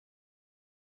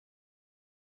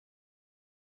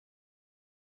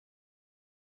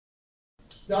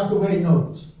Dr. Wade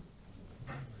knows.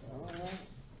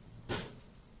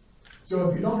 So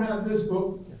if you don't have this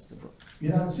book,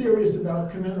 you're not serious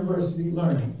about community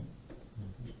learning.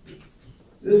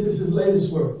 This is his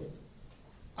latest work.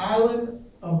 Island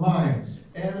of Mines,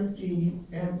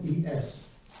 M-E-M-E-S.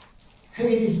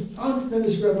 Haiti's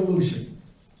Unfinished Revolution.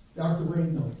 Dr.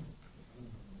 Wade knows.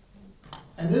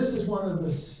 And this is one of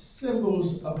the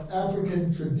symbols of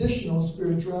African traditional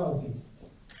spirituality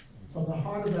from the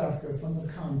heart of Africa, from the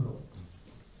Congo.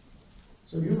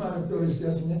 So you might have thought it's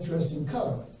just an interesting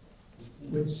cover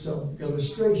with some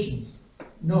illustrations.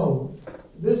 No,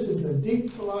 this is the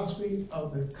deep philosophy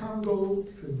of the Congo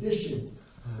tradition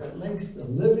that links the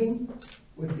living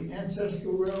with the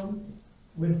ancestral realm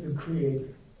with the Creator.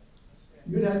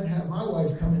 You'd have to have my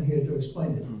wife come in here to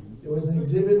explain it. There was an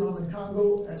exhibit on the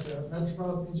Congo at the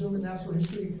Metropolitan Museum of Natural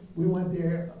History. We went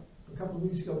there a couple of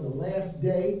weeks ago, the last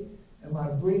day, and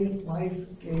my brilliant wife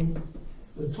gave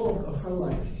the talk of her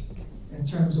life in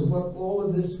terms of what all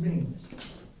of this means.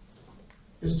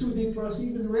 It's too deep for us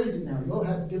even to raise it now. You'll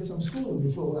have to get some schooling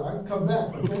before I can come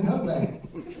back and bring her back,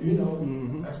 you know,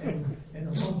 in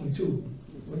a month or two.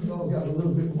 We all got a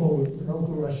little bit more with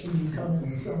Uncle Rashidi coming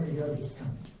and some of the others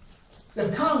coming.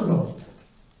 The Congo,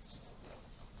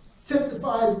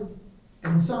 typified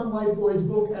in some white boy's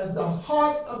book as the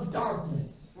heart of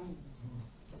darkness.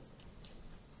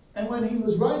 And when he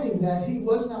was writing that, he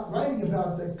was not writing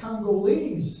about the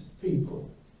Congolese people.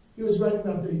 He was writing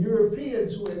about the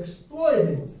Europeans who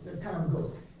exploited the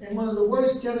Congo in one of the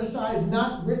worst genocides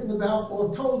not written about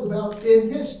or told about in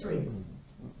history.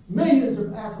 Millions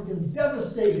of Africans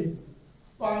devastated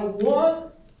by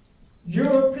one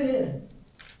European.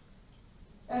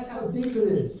 That's how deep it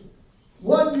is.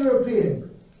 One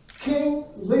European, King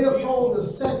Leopold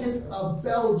II of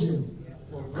Belgium,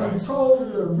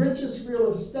 controlled the richest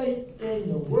real estate in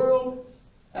the world,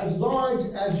 as large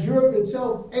as Europe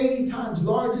itself, 80 times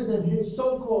larger than his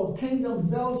so-called kingdom,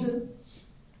 Belgium.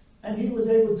 And he was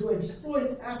able to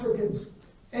exploit Africans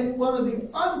in one of the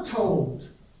untold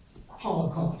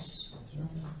Holocausts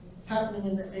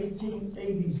happening in the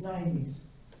 1880s, 90s.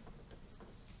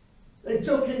 They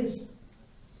took his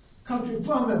country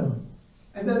from him,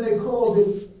 and then they called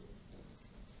it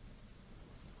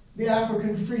the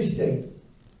African Free State,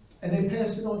 and they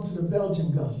passed it on to the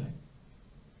Belgian government.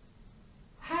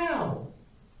 How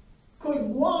could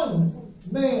one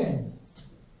man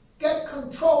get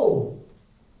control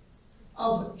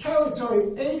of a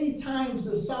territory 80 times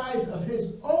the size of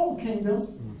his own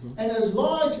kingdom and as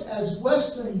large as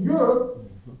Western Europe,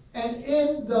 and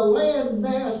in the land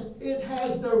mass it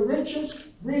has the richest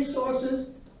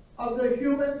resources of the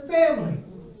human family?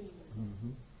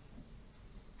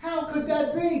 How could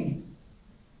that be?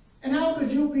 And how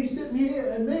could you be sitting here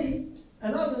and me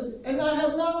and others and not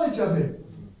have knowledge of it?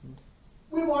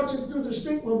 We're marching through the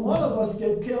street when one of us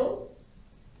get killed.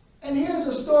 And here's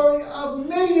a story of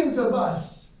millions of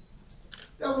us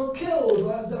that were killed.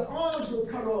 The arms were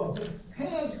cut off, the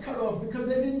hands cut off because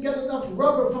they didn't get enough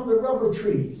rubber from the rubber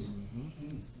trees.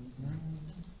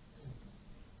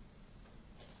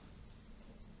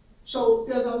 So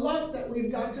there's a lot that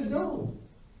we've got to do.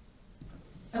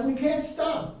 And we can't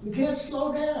stop. We can't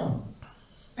slow down.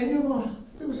 And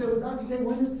people say, well, Dr. J,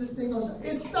 when is this thing going to stop?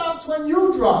 It stops when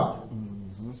you drop.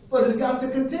 But it's got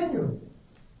to continue.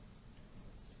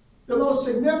 The most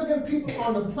significant people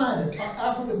on the planet are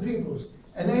African peoples.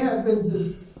 And they have been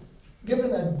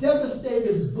given a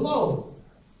devastating blow.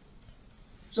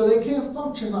 So they can't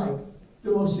function like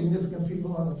the most significant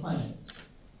people on the planet.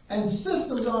 And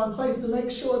systems are in place to make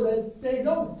sure that they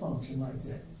don't function like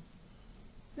that.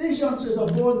 These youngsters are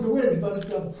born to win, but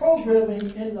the programming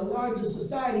in the larger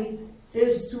society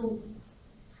is to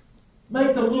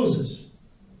make them losers.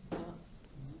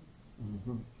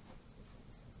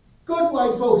 Good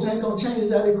white folks ain't going to change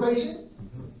that equation.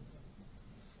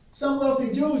 Some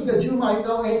wealthy Jews that you might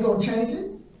know ain't going to change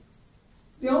it.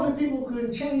 The only people who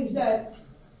can change that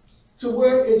to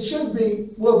where it should be,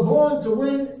 we're born to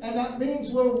win, and that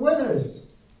means we're winners.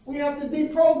 We have to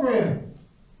deprogram.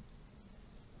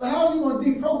 But how are you going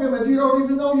to deprogram if you don't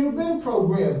even know you've been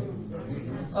programmed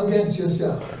against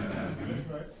yourself?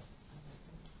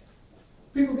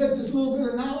 People get this little bit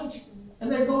of knowledge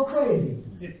and they go crazy.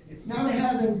 Now they're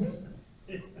having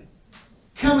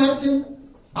Kemeton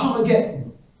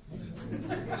Armageddon.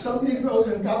 Some Negroes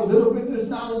have got a little bit of this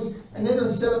knowledge and they're going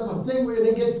to set up a thing where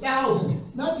they get thousands,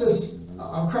 not just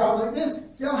a crowd like this.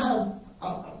 They'll have,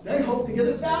 they hope to get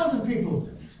 1,000 people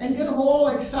and get them all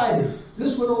excited.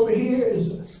 This one over here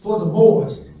is for the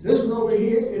Moors. This one over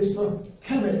here is for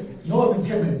Kemet, Northern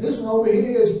Kemet. This one over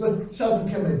here is for Southern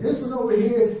Kemet. This one over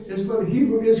here is for the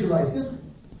Hebrew Israelites.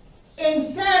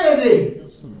 Insanity.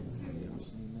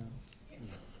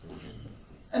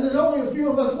 And there's only a few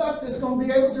of us left that's going to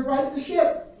be able to right the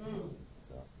ship.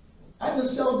 I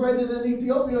just celebrated in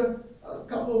Ethiopia a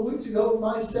couple of weeks ago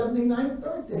my 79th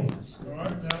birthday.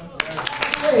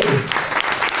 Hey.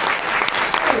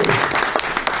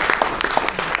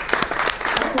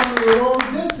 I'm one of the long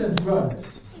distance runners.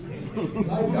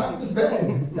 Like Dr.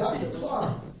 Bennett, Dr.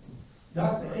 Clark,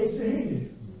 Dr. Asa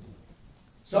Healy.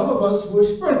 Some of us were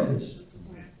sprinters,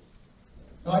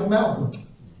 like Malcolm.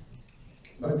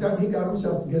 By the time he got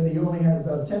himself together, he only had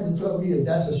about 10 to 12 years.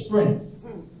 That's a sprint.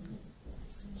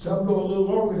 Some go a little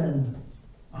longer than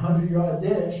a 100-yard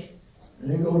dash, and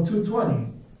they go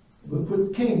 220. We'll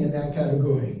put King in that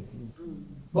category.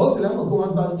 Both of them were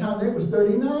going by the time they was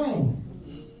 39.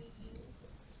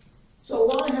 So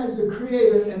why has the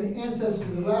Creator and the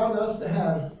ancestors allowed us to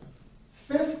have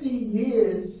 50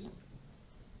 years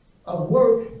of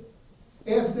work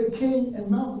after King and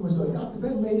Malcolm was gone? Dr.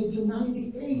 Ben made it to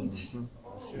 98.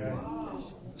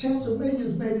 Chancellor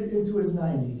Millions made it into his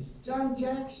 90s. John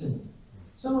Jackson.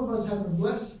 Some of us have been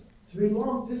blessed to be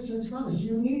long distance runners.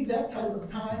 You need that type of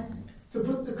time to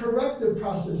put the corrective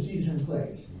processes in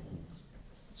place.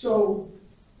 So,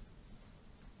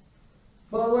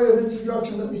 by way of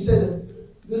introduction, let me say that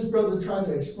this brother tried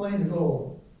to explain it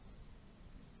all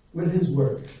with his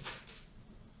work.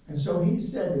 And so he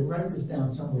said, and write this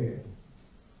down somewhere,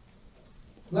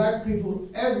 black people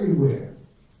everywhere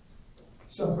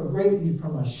suffer greatly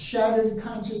from a shattered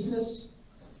consciousness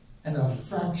and a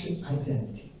fractured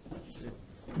identity.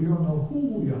 We don't know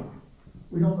who we are.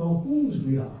 We don't know whose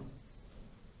we are.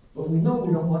 But we know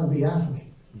we don't want to be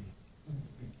African.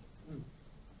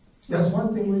 That's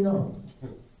one thing we know.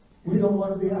 We don't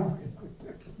want to be African.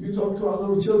 You talk to our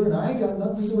little children, I ain't got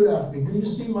nothing to do with Africa. Do you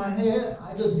see my hair?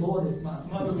 I just bought it. My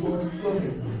mother bought it for me.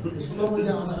 It's flowing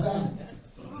down my back.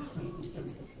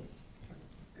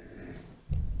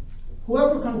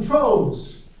 Whoever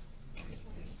controls,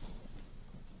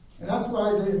 and that's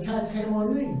why the attack came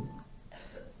on me.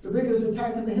 The biggest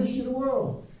attack in the history of the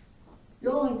world.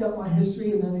 Y'all ain't got my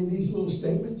history in any of these little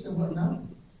statements and whatnot.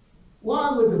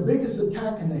 Why would the biggest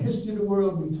attack in the history of the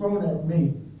world be thrown at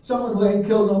me? Someone who ain't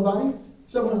killed nobody?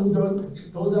 Someone who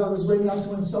goes out of his way not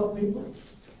to insult people?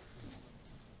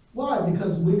 Why?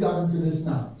 Because we got into this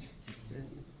knowledge.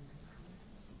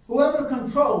 Whoever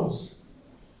controls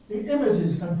the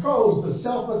images controls the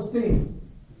self-esteem.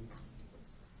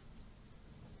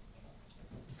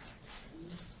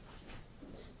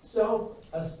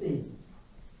 Self-esteem.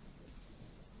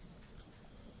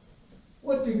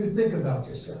 What do you think about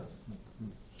yourself?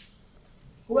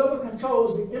 Whoever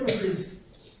controls the images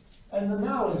and the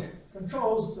knowledge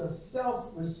controls the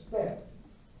self-respect.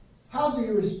 How do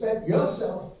you respect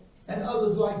yourself and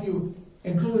others like you,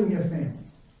 including your family?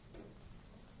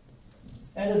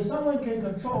 And if someone can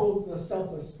control the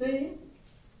self-esteem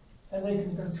and they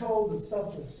can control the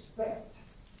self-respect,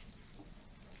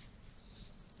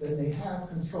 then they have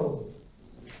control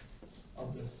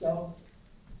of the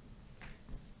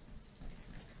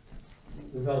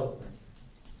self-development.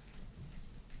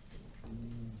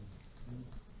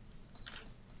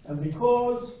 And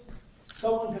because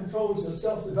someone controls your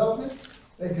self-development,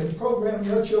 they can program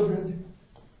your children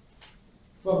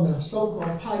from the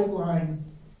so-called pipeline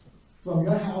from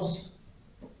your house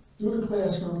through the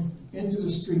classroom into the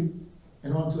street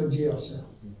and onto a jail cell.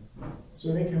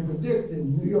 So they can predict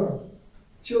in New York,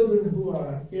 children who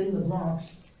are in the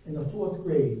Bronx in the 4th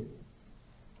grade,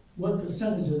 what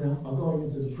percentage of them are going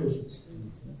into the prisons.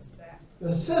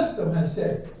 The system has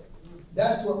said,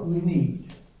 that's what we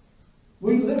need.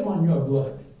 We live on your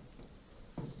blood.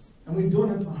 And we're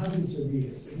doing it for hundreds of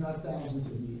years, if not thousands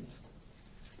of years.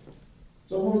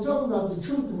 So when we're talking about the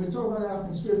truth and we're talking about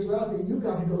African spirituality, you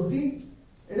got to go deep.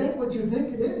 It ain't what you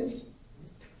think it is.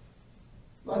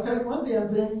 But I'll tell you one damn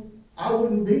thing, I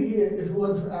wouldn't be here if it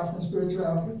wasn't for African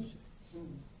spirituality.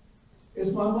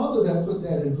 It's my mother that put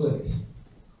that in place.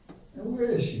 And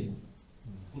where is she?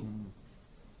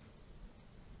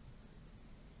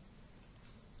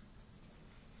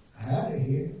 I had her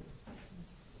here,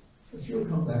 but she'll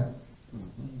come back.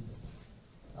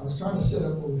 I was trying to set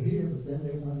up over here, but then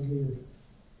they wanted me to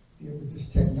deal with this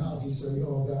technology, so you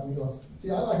all got me off. See,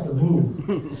 I like to move.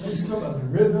 Let's talk about the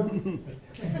rhythm.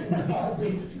 I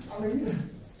mean,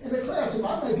 in the classroom,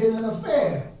 I make it an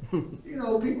affair. You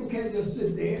know, people can't just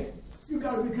sit there. You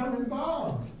got to become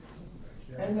involved.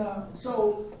 And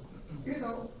so, you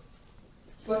know,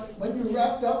 but when you're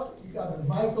wrapped up, you got a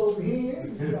mic over here,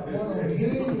 you got one over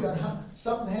here, you got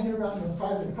something hanging around your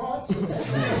private parts.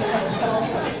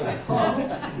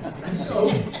 And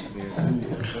so,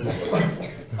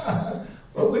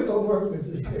 but we're going to work with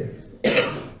this thing.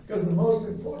 Because the most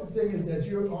important thing is that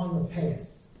you're on the path.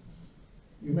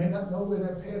 You may not know where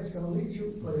that path's going to lead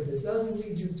you, but if it doesn't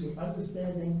lead you to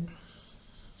understanding,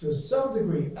 to some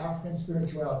degree, African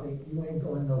spirituality, you ain't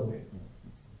going nowhere.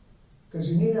 Because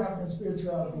you need African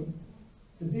spirituality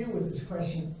to deal with this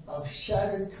question of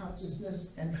shattered consciousness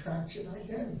and fractured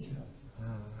identity.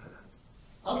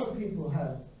 Other people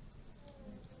have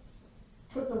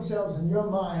put themselves in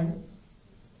your mind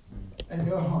and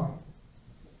your heart.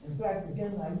 In fact,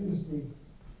 again, I use the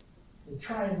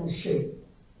triangle shape.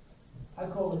 I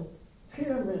call it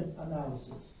pyramid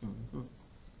analysis.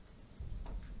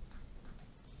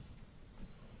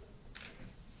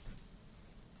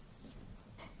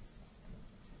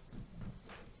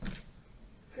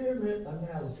 Pyramid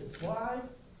analysis. Why?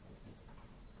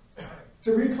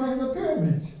 To reclaim the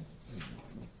pyramids.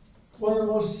 One of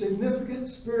the most significant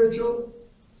spiritual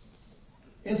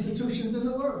institutions in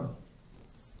the world.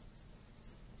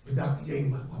 But Dr. J,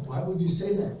 why would you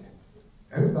say that?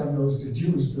 Everybody knows the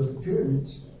Jews built the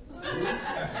pyramids. I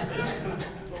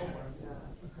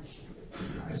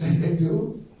say they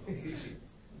do.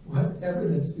 What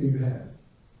evidence do you have?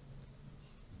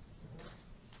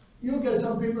 You'll get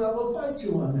some people that will fight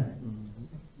you on that.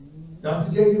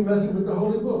 Dr. J, you messing with the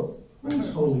Holy Book.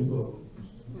 Whose Holy Book?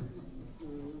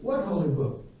 What Holy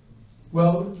Book?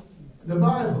 Well, the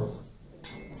Bible.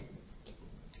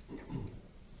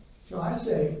 So I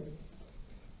say,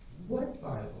 what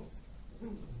Bible?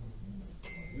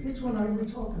 Which one are you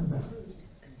talking about?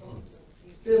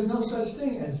 There's no such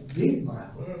thing as the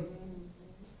Bible.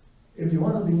 If you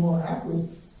want to be more accurate,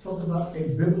 talk about a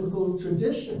biblical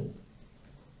tradition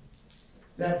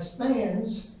that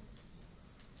spans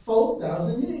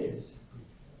 4,000 years.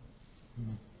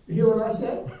 You hear what I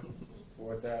said?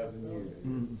 4,000 years.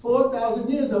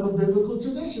 4,000 years of a biblical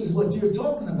tradition is what you're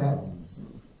talking about.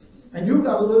 And you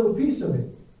got a little piece of it.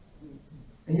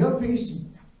 And your piece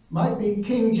might be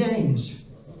King James.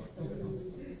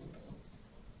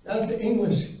 That's the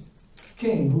English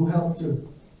king who helped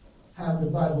to have the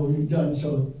Bible redone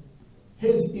so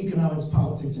his economics,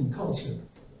 politics, and culture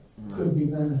could be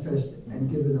manifested and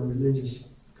given a religious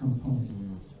component.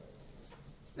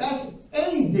 That's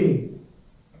AD.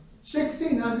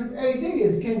 1600 AD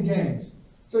is King James.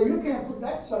 So you can't put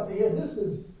that sucker here. This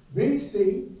is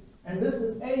BC and this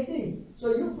is AD.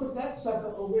 So you put that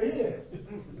sucker over here.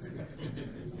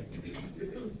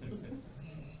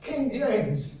 King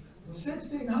James,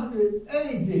 1600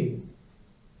 AD.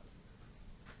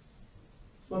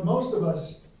 But most of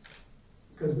us,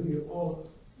 because we are all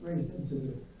raised into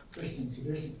the Christian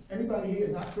tradition. Anybody here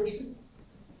not Christian?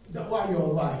 Why you're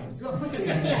lying? Put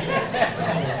your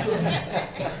hands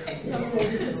up.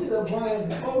 You can see that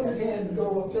Brian, all his hands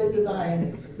go up, they're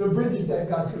denying the bridges that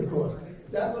got to the cross.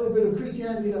 That little bit of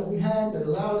Christianity that we had that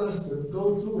allowed us to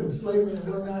go through enslavement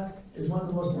and whatnot is one of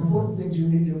the most important things you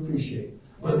need to appreciate.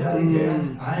 But I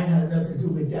ain't had nothing to do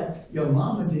with that. Your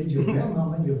mama did, your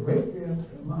grandmama, your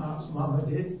great-grandmama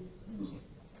did.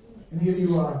 And here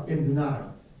you are in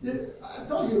denial. I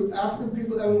told you, African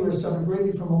people everywhere suffer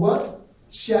greatly from a what?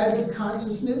 Shattered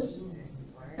consciousness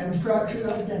and fractured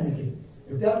identity.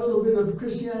 If that little bit of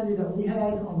Christianity that we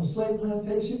had on the slave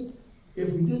plantation, if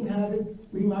we didn't have it,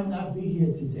 we might not be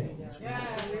here today.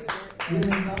 We may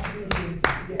not be here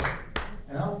today.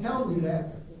 And I'll tell you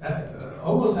that,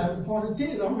 almost at the point of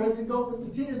tears. I'm ready to go with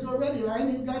the tears already. I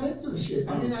ain't even got into the shit.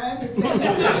 I mean, I haven't.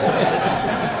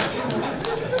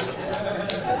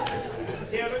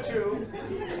 Tell the truth.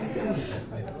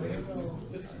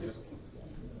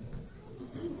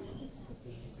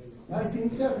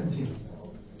 1917.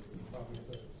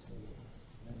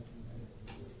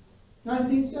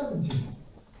 1917.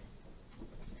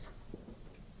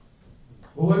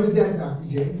 Well, what is that, Dr.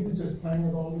 J? You were just playing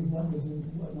with all these numbers and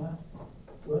whatnot.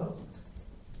 Well,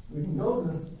 we can go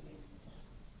to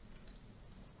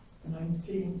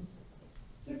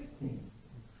 1916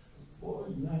 or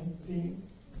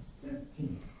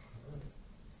 1915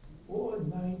 or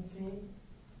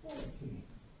 1914.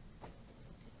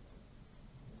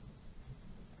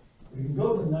 We can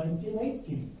go to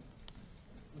 1918.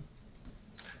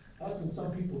 That's when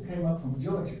some people came up from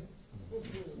Georgia,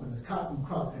 when the cotton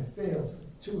crop had failed for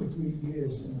 2 or 3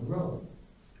 years in a row.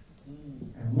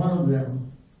 And one of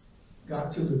them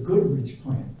got to the Goodrich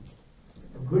plant,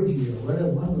 or Goodyear, or whatever,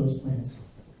 one of those plants,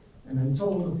 and then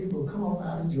told the people, come up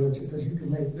out of Georgia because you can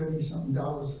make $30-something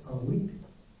a week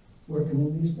working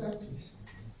in these factories.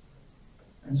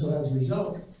 And so as a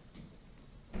result,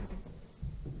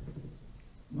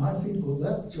 my people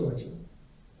left Georgia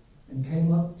and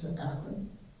came up to Akron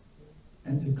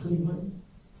and to Cleveland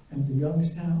and to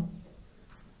Youngstown,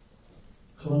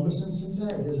 Columbus and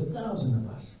Cincinnati. There's 1,000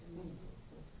 of us.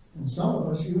 And some of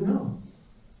us, you know.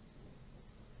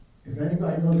 If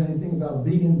anybody knows anything about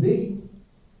B&B,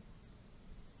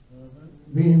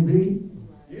 B&B,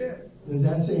 Yeah. does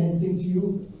that say anything to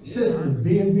you? Sisters,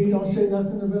 B&B don't say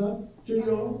nothing about to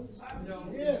you all?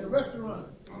 Yeah, the restaurant,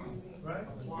 right?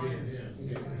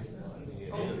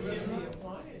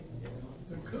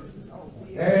 The cooks.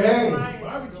 Hey,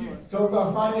 Barbecue. talk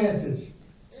about finances.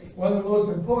 One of the most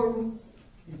important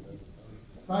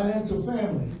financial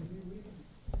family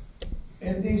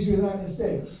in these United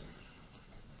States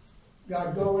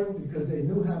got going because they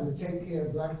knew how to take care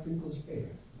of black people's hair.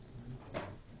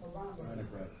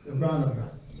 The Bronner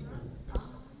brothers.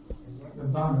 The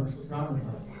Bronner brothers.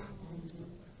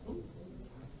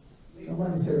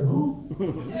 Somebody said who?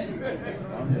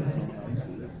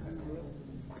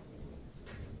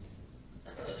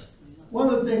 One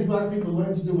of the things black people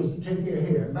learned to do was to take their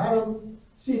hair. Madam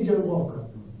C.J. Walker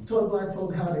taught black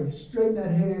folk how to straighten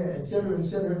that hair, et cetera,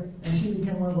 and she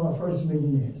became one of our first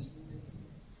millionaires.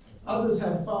 Others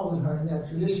have followed her in that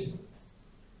tradition.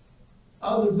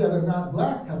 Others that are not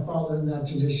black have followed in that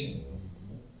tradition.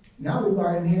 Now we're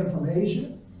buying hair from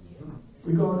Asia.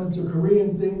 We're going into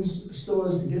Korean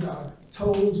stores to get our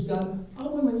toes done. Our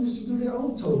women used to do their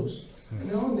own toes and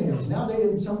their own nails. Now they're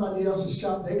in somebody else's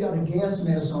shop, they got a gas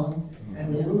mask on,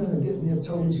 and the women are getting their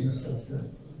toes and stuff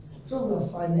done. Talking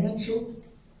about financial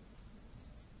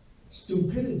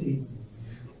stupidity.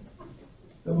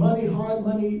 The money, hard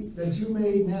money that you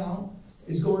made now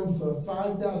is going for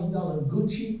 $5,000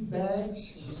 Gucci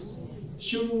bags,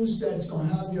 shoes that's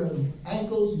gonna have your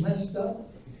ankles messed up,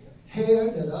 hair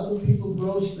that other people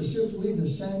grow specifically to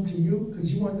send to you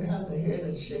because you want to have the hair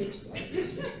that shakes like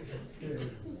this.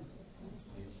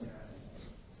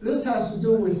 This has to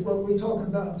do with what we're talking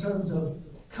about in terms of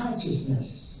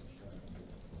consciousness,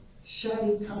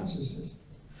 shattered consciousness,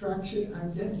 fractured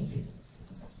identity.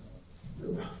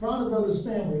 The Bronner Brothers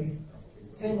family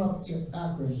came up to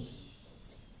Akron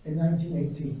in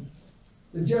 1918.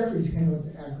 The Jeffries came up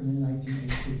to Akron in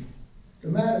 1918. The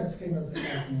Maddocks came up to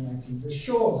Akron in 1918. The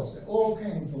Shaws, they all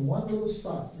came from one little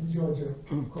spot in Georgia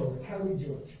called Kelly,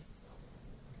 Georgia,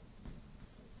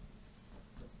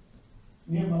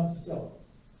 near Monticello.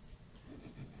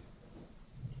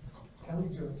 Kelly,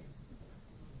 Georgia,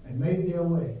 and made their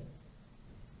way.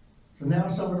 So now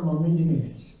some of them are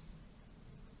millionaires.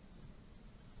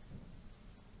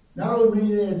 Not only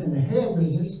millionaires in the hair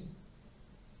business,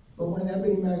 but when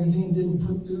Ebony Magazine didn't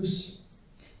produce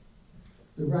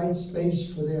the right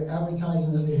space for their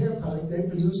advertising of their hair product, they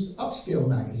produced Upscale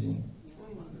Magazine,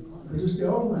 produced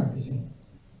their own magazine.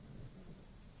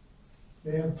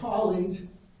 They have parlayed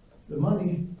the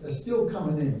money that's still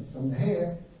coming in from the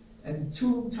hair, and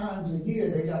 2 times a year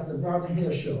they got the Bronner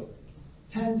Hair Show.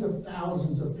 Tens of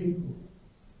thousands of people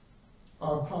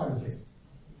are a part of it.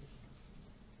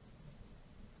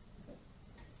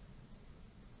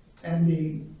 And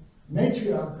the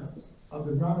matriarch of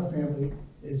the Bronner family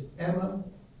is Emma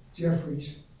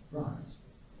Jeffries Bronner.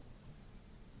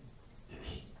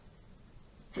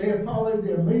 They have parlayed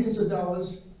their millions of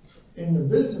dollars in the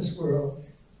business world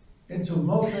into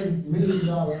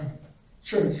multi-million-dollar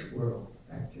church world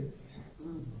activities.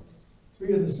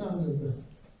 3 of the sons of the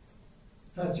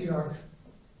patriarch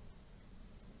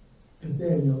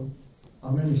Nathaniel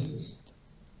are ministers.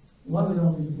 One of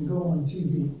them, you can go on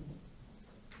TV.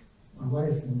 My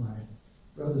wife and my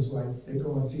brother's wife, they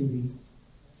go on TV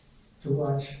to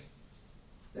watch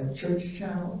that church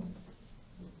channel.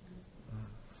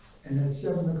 And at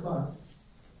 7 o'clock,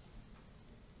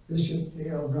 Bishop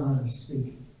A.L. Bronner is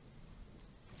speaking.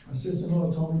 My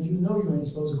sister-in-law told me, you know you ain't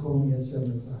supposed to call me at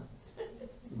 7 o'clock.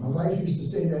 My wife used to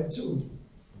say that too.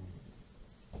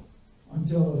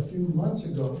 Until a few months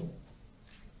ago,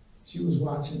 she was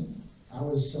watching. I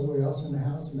was somewhere else in the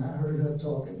house and I heard her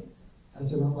talking. I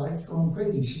said, my wife's going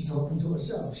crazy. She's talking to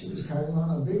herself. She was carrying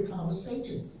on a big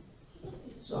conversation.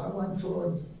 So I went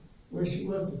toward where she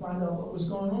was to find out what was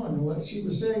going on. And what she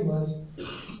was saying was,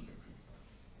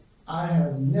 I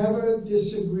have never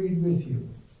disagreed with you,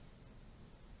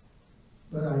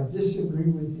 but I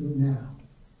disagree with you now.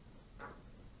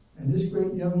 And this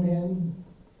great young man,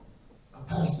 a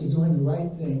pastor doing the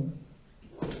right thing,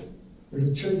 with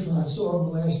the church, when I saw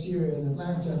him last year in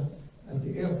Atlanta at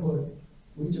the airport,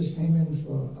 we just came in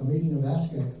for a meeting of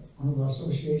ASCAC, one of our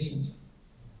associations.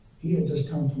 He had just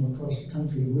come from across the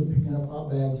country, and we're picking up our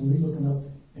bags, and we're looking up,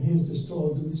 and here's this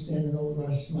tall dude standing over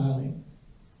us smiling.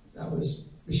 That was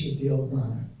Bishop D.L.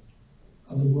 Bronner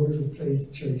of the Word of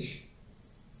Faith Church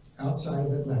outside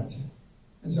of Atlanta.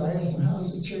 And so I asked him,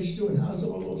 how's the church doing? How's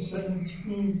all those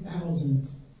 17,000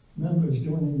 members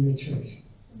doing in your church?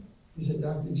 He said,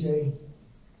 Dr. J,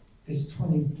 It's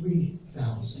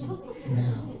 23,000 now.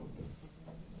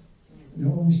 You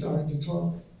know, when we started to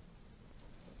talk,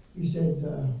 he said,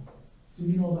 do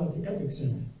you know about the Epic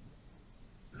Center?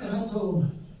 And I told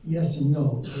him yes and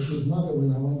no, because his mother,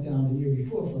 when I went down the year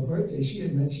before for her birthday, she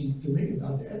had mentioned to me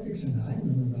about the Epic Center. I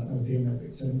didn't know about no damn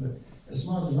Epic Center, but as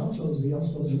smart as I'm supposed to be, I'm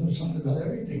supposed to know something about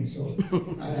everything, so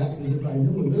I acted as if I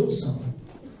knew a little something.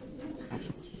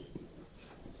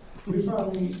 We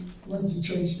finally went to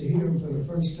church to hear him for the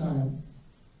first time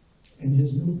in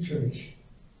his new church,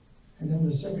 and then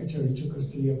the secretary took us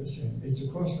to the Epicenter. It's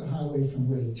across the highway from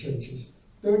where the church is.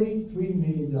 $33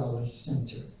 million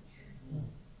center.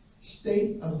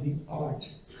 State-of-the-art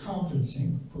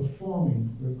conferencing,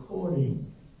 performing,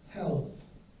 recording, health,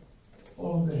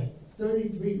 all of that.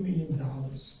 $33 million.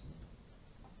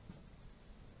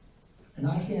 And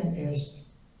I can't ask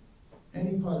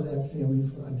any part of that family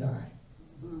for a dime.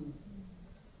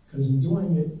 Because in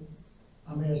doing it,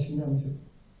 I'm asking them to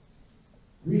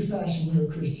refashion their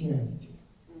Christianity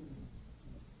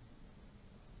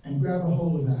and grab a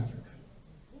hold of Africa.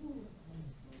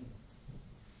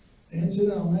 The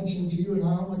incident I'll mention to you, and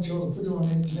I don't want you all to put it on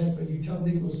the internet, but you tell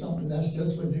Negroes something, that's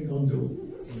just what they're going to do.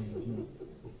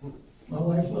 My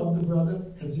wife loved the brother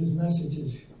because his message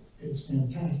is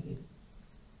fantastic.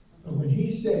 But when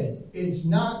he said, it's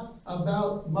not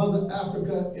about Mother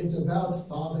Africa, it's about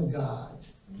Father God,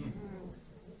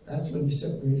 that's when he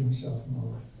separated himself from my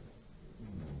wife.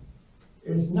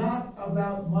 It's not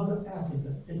about Mother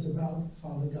Africa, it's about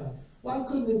Father God. Why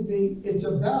couldn't it be, it's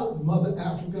about Mother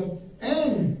Africa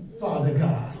and Father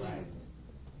God?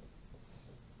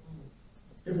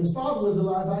 If his father was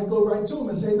alive, I'd go right to him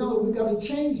and say, no, we got to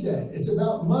change that. It's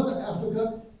about Mother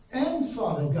Africa and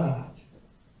Father God.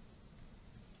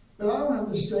 But I don't have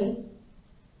the strength,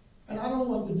 and I don't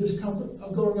want the discomfort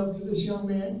of going up to this young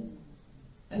man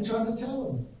and trying to tell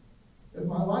him. If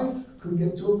my wife could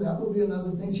get to him, that would be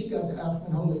another thing. She got the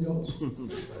African Holy Ghost.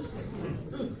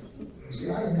 See,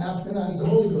 I can Africanize the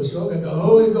Holy Ghost. You all got the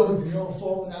Holy Ghost, and you're all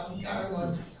falling out and carrying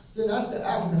on. Then that's the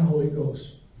African Holy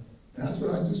Ghost. And that's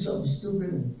when I do something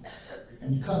stupid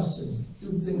and cuss and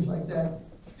do things like that,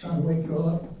 trying to wake you all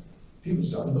up. People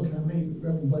started looking at me.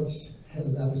 Reverend Butts, head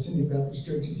of Abyssinian Baptist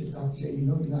Church, he said, Dr. J, you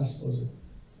know you're not supposed to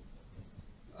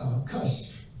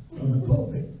cuss from the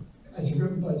pulpit. I said,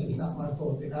 Reverend Butts, it's not my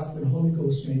fault. The African Holy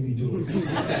Ghost made me do it.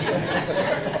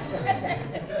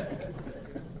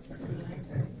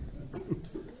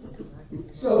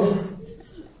 So,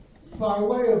 by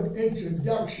way of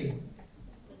introduction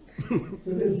to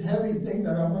this heavy thing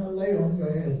that I'm going to lay on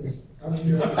your heads, on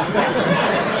your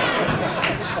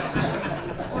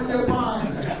mind.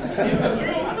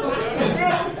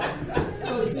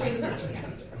 So see,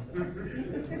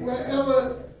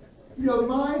 wherever your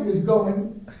mind is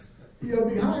going, your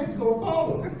behind's going to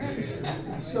follow.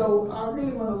 So I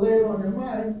really want to lay it on your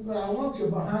mind, but I want your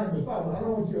behind to follow. I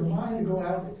don't want your mind to go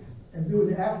out and do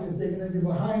the after thing, and then you're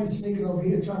behind sneaking over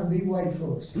here trying to be white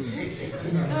folks.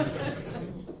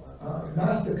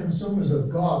 Master consumers of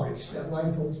garbage that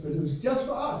white folks produce just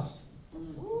for us.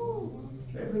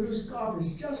 They produce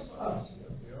garbage just for us.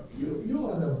 You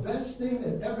are the best thing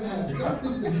that ever happened. Don't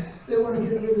think that they want to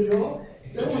get rid of you all.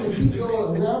 They want to keep you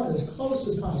all around as close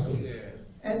as possible.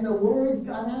 And the word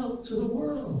got out to the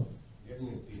world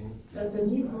that the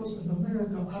Negroes of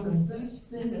America are the best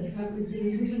thing that happened to the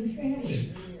human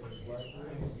family.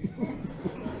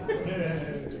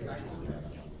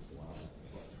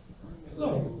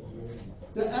 Look,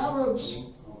 the Arabs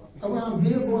around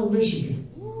Dearborn, Michigan,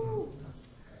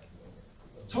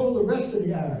 told the rest of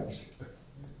the Arabs,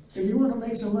 if you want to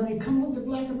make some money, come on to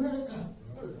Black America.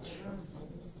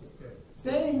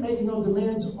 They ain't making no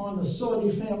demands on the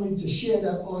Saudi family to share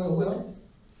that oil wealth.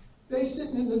 They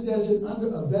sitting in the desert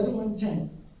under a Bedouin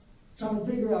tent, trying to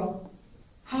figure out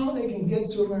how they can get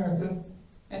to America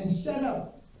and set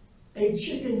up a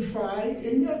chicken fry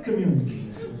in their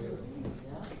community.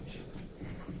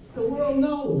 The world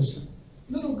knows.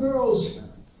 Little girls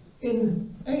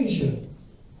in Asia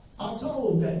are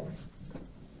told that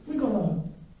we're going to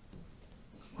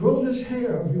grow this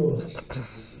hair of yours.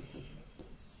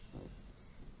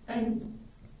 And,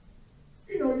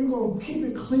 you know, you're going to keep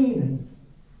it clean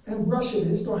and brush it.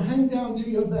 It's going to hang down to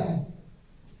your back.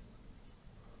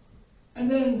 And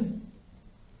then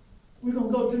we're going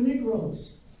to go to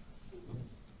Negroes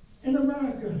in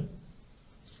America.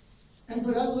 And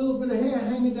for that little bit of hair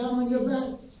hanging down on your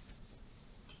back,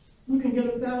 we can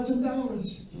get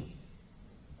 $1,000.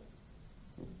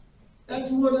 That's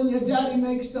more than your daddy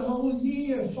makes the whole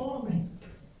year farming.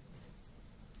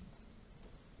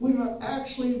 We are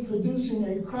actually producing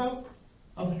a crop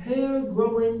of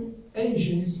hair-growing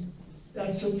Asians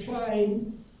that's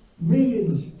supplying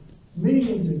millions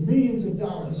and millions of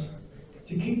dollars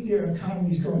to keep their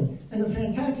economies going. And the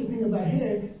fantastic thing about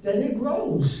hair, that it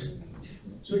grows.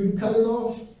 So you cut it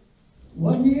off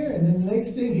one year, and then the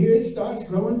next thing, here it starts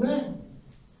growing back.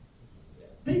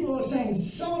 People are saying,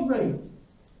 celebrate.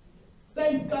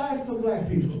 Thank God for black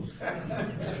people.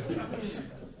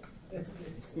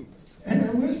 And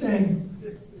then we're saying,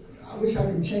 I wish I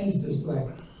could change this black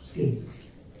skin.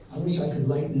 I wish I could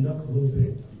lighten it up a little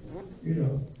bit, you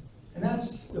know. And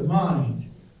that's the mind.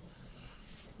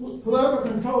 Whoever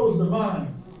controls the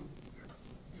mind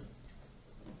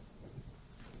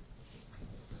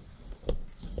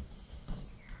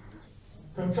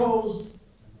controls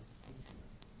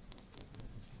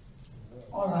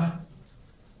on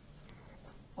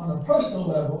a personal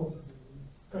level,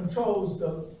 controls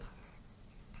the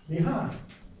behind.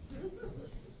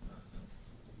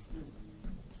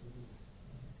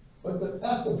 But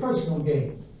that's the personal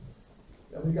game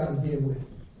that we got to deal with.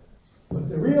 But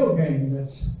the real game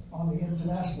that's on the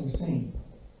international scene,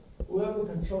 whoever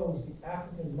controls the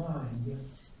African mind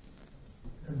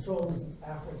controls the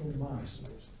African mind.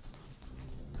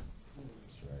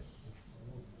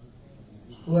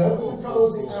 Whoever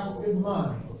controls the African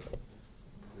mind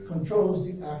controls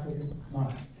the African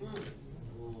mind.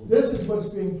 This is what's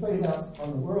being played out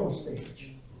on the world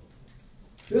stage.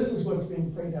 This is what's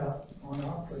being played out on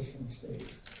our personal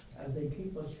stage as they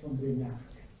keep us from being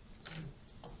African.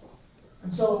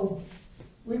 And so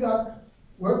we got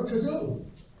work to do,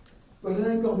 but it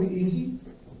ain't gonna be easy.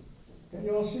 Can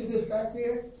you all see this back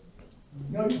there?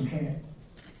 No, you can't.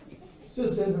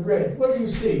 Sister in the red, what do you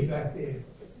see back there?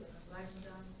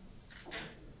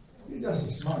 You're just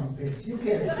a smarty pants. You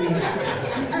can't see it.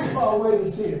 You're too far away to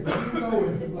see it, but you know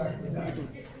it's a black vagina.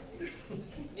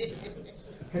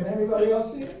 Can everybody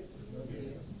else see it?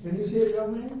 Can you see it,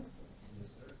 young man?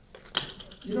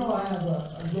 You know, I have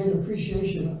a great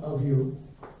appreciation of you.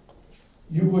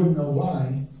 You wouldn't know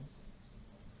why.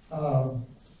 But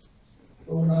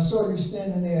when I saw you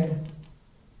standing there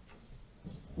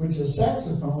with your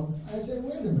saxophone, I said,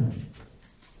 wait a minute.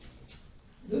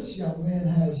 This young man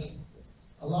has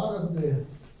a lot of the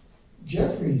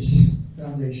Jeffries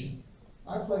Foundation.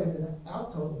 I played in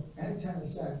alto and tenor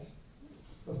sax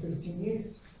for 15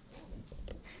 years.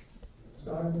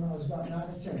 Started when I was about 9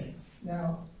 or 10.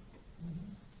 Now,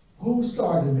 who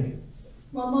started me?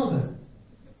 My mother.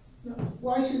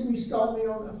 Why should we start me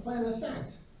on playing the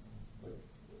sax?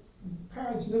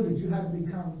 Parents knew that you had to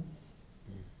become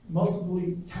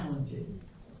multiply talented.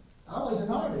 I was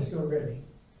an artist already,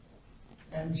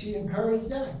 and she encouraged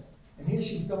that. And here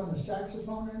she's throwing the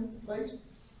saxophone in place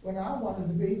when I wanted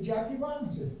to be Jackie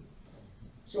Robinson.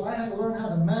 So I had to learn how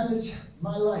to manage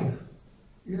my life.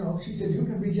 You know, she said, you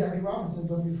can be Jackie Robinson,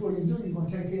 but before you do, you're going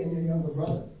to take care of your younger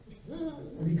brother.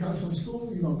 When he comes from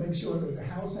school, you're going to make sure that the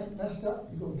house ain't messed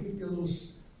up. You're going to keep your little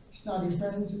snotty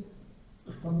friends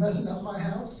from messing up my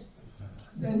house.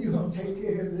 Then you're going to take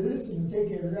care of this and take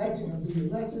care of that. You're going to do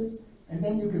your lessons. And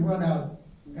then you can run out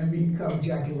and become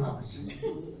Jackie Robinson.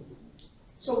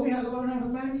 So we had to learn how to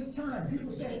manage time.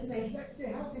 People say,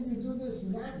 how can you do this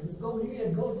and that, and go here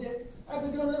and go there? I've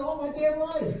been doing it all my damn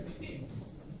life.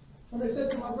 When I said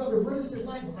to my brother, what is it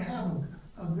like to have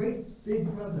a great big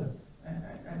brother?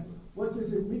 And what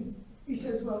does it mean? He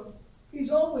says, well,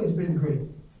 he's always been great.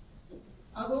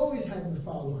 I've always had to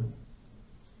follow him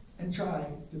and try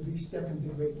to step into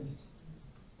greatness.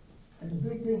 And the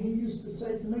big thing he used to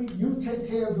say to me, you take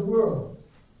care of the world.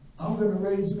 I'm going to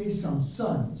raise me some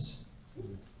sons.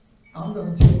 I'm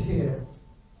going to take care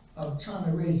of trying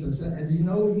to raise some sons. And do you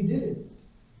know he did it?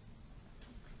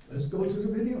 Let's go to the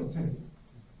videotape.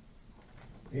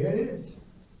 There it is.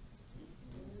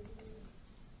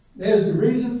 There's the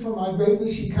reason for my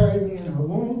greatness. She carried me in her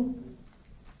womb.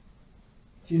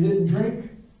 She didn't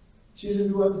drink. She didn't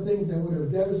do other things that would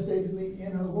have devastated me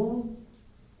in her womb.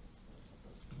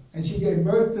 And she gave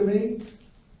birth to me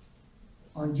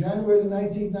on January the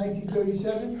 19th,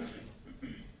 1937.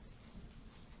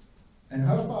 And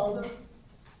her father,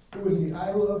 who was the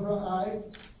idol of her eye,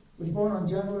 was born on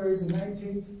January the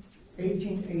 19th,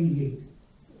 1888.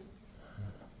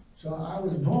 So I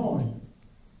was born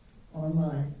on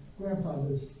my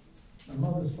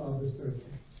mother's father's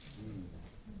birthday.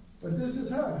 But this is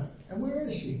her. And where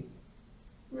is she?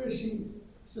 Where is she,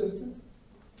 sister?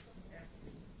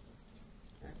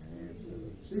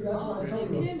 See, that's what I told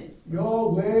you. You're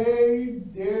way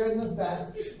there in the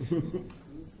back.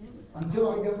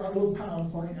 Until I get my little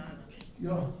PowerPoint.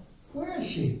 Where is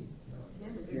she?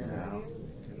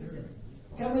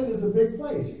 Kemet is a big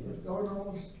place. It's going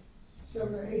almost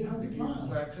 700 or 800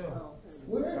 miles.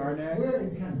 Where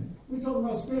in Kemet? We're talking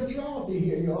about spirituality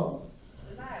here, y'all.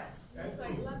 Looks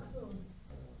like Luxor.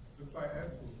 Looks like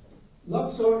Exodus.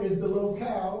 Luxor is the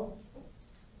locale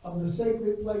of the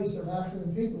sacred place of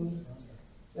African peoples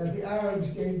that the Arabs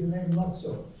gave the name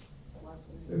Luxor.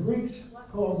 The Greeks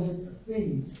called it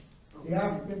Thebes. The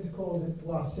Africans called it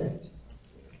Waset.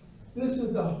 This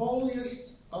is the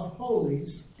holiest of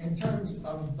holies in terms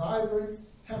of vibrant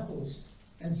temples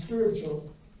and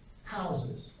spiritual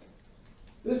houses.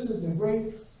 This is the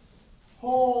great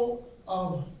hall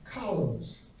of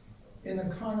columns in the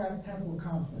Karnak temple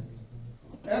complex.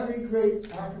 Every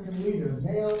great African leader,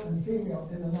 male and female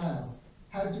in the Nile,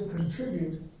 had to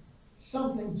contribute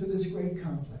something to this great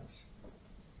complex.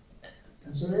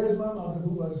 And so there's my mother,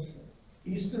 who was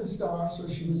Eastern Star, so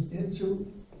she was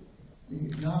into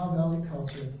the Nile Valley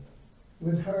culture,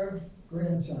 with her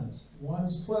grandsons.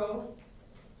 One's 12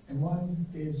 and one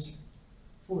is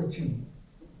 14.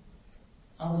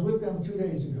 I was with them 2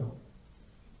 days ago.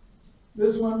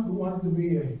 This one, who wanted to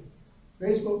be a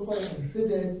baseball player and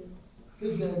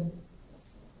phys ed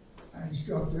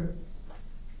instructor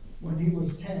when he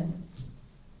was 10.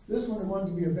 This one who wanted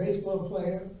to be a baseball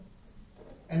player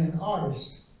and an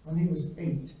artist when he was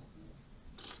 8.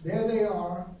 There they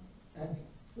are at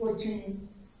 14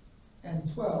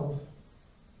 and 12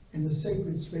 in the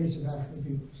sacred space of African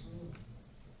peoples.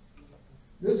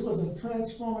 This was a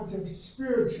transformative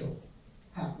spiritual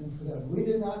happening for them. We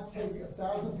did not take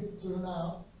 1,000 people to the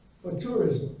Nile for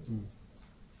tourism.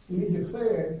 I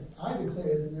declared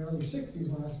in the early 60s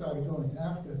when I started going to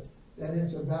Africa that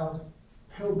it's about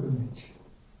pilgrimage.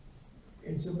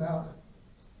 It's about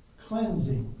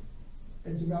cleansing.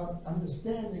 It's about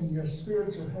understanding your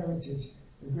spiritual heritage.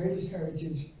 The greatest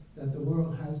heritage that the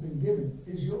world has been given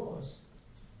is yours.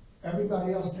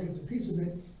 Everybody else takes a piece of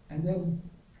it and then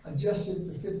adjusts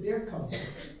it to fit their culture.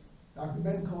 Dr.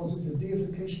 Ben calls it the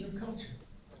deification of culture.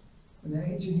 When the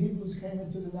ancient Hebrews came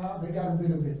into the Nile, they got a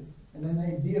bit of it, and then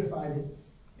they deified it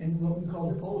in what we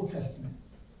call the Old Testament.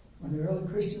 When the early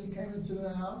Christians came into the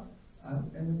Nile,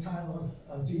 in the time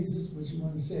of Jesus, which you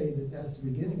want to say that that's the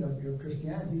beginning of your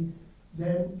Christianity,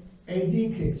 then AD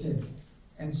kicks in.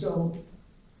 And so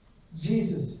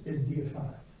Jesus is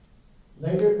deified.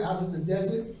 Later, out of the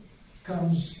desert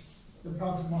comes the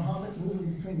Prophet Muhammad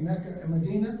moving between Mecca and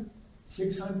Medina,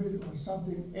 600 or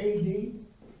something AD.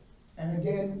 And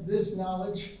again, this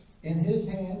knowledge in his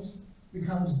hands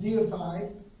becomes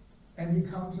deified and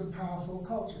becomes a powerful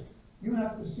culture. You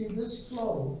have to see this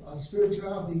flow of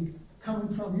spirituality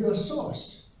coming from your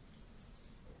source.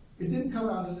 It didn't come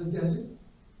out of the desert.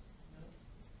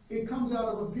 It comes out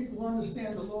of what people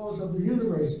understand the laws of the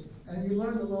universe. And you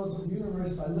learn the laws of the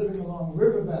universe by living along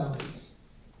river valleys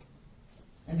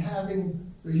and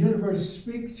having the universe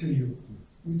speak to you.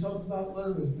 We talked about what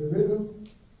it was, the rhythm,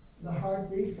 the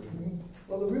heartbeat.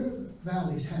 Well, the river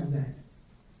valleys have that.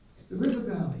 The river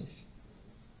valleys.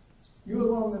 You're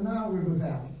along the Nile River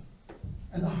Valley,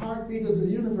 and the heartbeat of the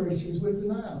universe is with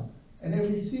the Nile. And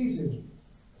every season,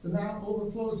 the Nile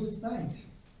overflows its banks.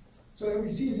 So every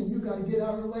season, you've got to get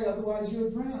out of the way, otherwise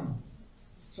you'll drown.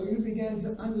 So you began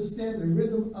to understand the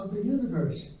rhythm of the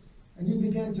universe, and you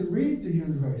began to read the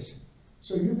universe.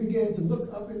 So you began to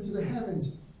look up into the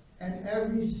heavens, and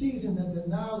every season that the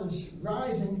Nile is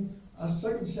rising, a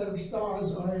certain set of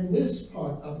stars are in this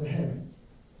part of the heaven.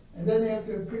 And then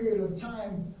after a period of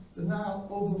time, the Nile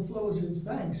overflows its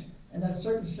banks, and that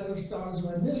certain set of stars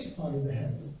are in this part of the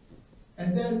heaven.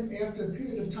 And then after a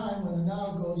period of time, when the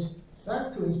Nile goes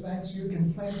back to its banks, you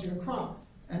can plant your crop,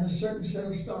 and a certain set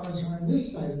of stars are on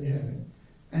this side of the heaven.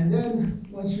 And then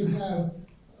once you have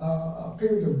a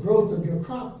period of growth of your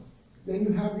crop, then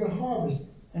you have your harvest,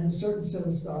 and a certain set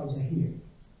of stars are here.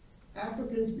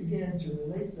 Africans began to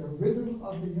relate the rhythm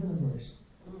of the universe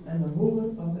and the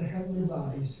movement of the heavenly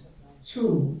bodies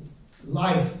to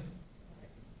life.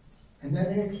 And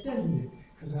then they extended it,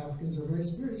 because Africans are very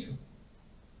spiritual.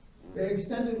 They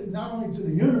extended it not only to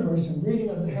the universe and reading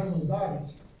of the heavenly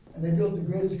bodies, and they built the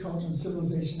greatest culture and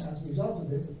civilization as a result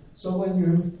of it. So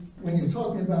when you're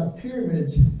talking about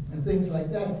pyramids and things like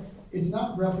that, it's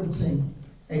not referencing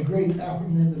a great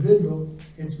African individual,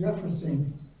 it's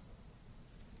referencing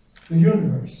the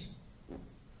universe.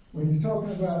 When you're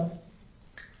talking about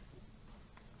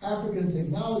Africans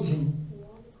acknowledging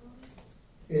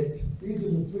it, these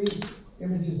are the three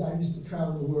images I used to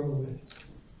travel the world with.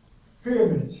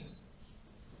 Pyramids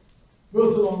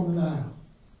built along the Nile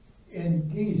in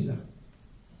Giza,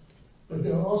 but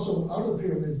there are also other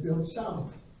pyramids built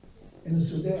south in the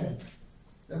Sudan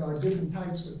that are different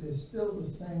types, but there's still the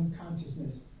same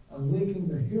consciousness of linking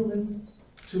the human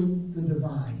to the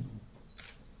divine.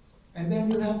 And then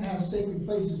you have to have sacred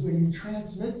places where you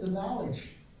transmit the knowledge,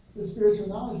 the spiritual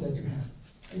knowledge that you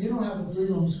have. and you don't have a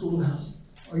 3-room schoolhouse,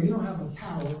 or you don't have a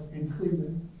tower in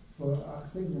Cleveland for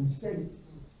Cleveland State,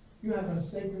 you have a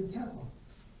sacred temple.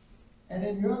 And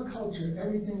in your culture,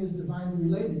 everything is divinely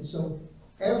related. So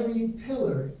every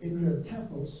pillar in your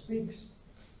temple speaks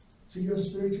to your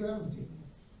spirituality.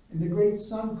 In the great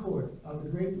sun court of the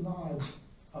great lodge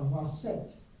of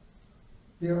Waset,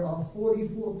 there are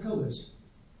 44 pillars,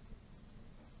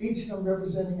 each of them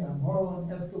representing a moral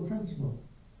and ethical principle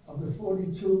of the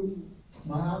 42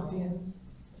 Maatian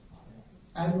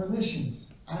admonitions.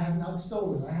 I have not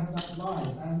stolen, I have not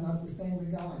lied, I have not defamed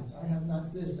the gods, I have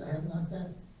not this, I have not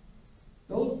that.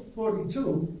 Those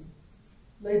 42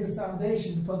 laid the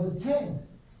foundation for the 10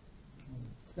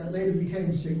 that later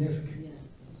became significant.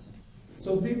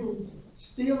 So people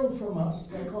steal from us,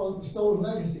 they call it the stolen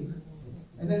legacy,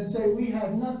 and then say we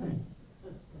had nothing.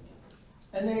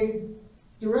 And they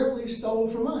directly stole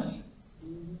from us.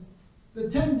 The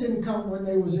 10 didn't come when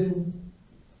they was in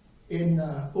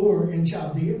Ur in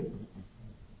Chaldea.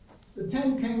 The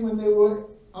 10 came when they were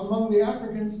among the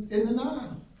Africans in the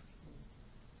Nile.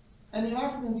 And the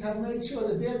Africans have made sure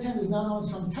that their 10 is not on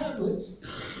some tablets.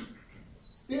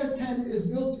 Their 10 is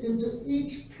built into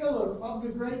each pillar of the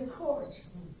great court.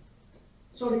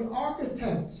 So the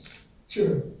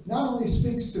architecture not only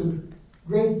speaks to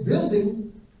great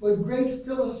building, but great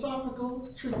philosophical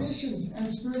traditions and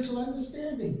spiritual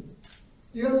understanding.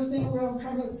 Do you understand where I'm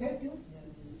trying to take you?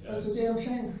 That's a damn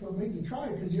shame for me to try,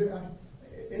 because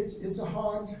it's a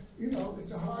hard,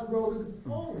 it's a hard road to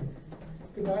follow.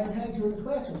 Because I ain't had you in the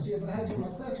classroom. See, if I had you in my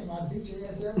classroom, I'd beat your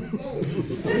ass every day.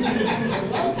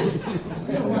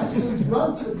 My students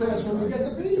run to the classroom to get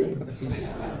the beating.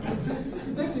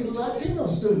 Particularly the Latino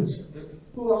students,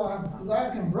 who are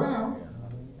black and brown,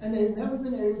 and they've never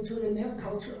been able to, in their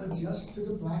culture, adjust to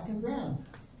the black and brown.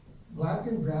 Black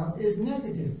and brown is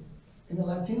negative. In the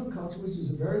Latino culture, which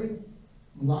is a very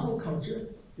mulatto culture,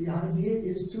 the idea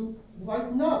is to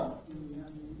lighten up.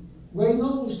 Ray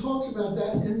Nobles talks about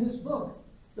that in this book,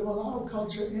 the mulatto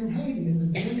culture in Haiti, in the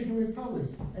Dominican Republic,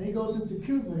 and he goes into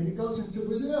Cuba, and he goes into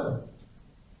Brazil.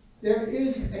 There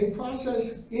is a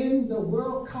process in the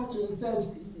world culture that says,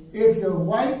 if you're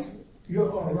white,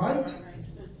 you're all right.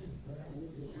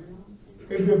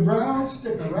 If you're brown,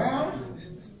 stick around.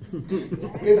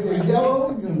 If you're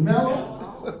yellow, you're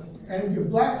mellow. And if you're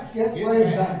black, get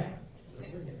right back.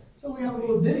 So we have a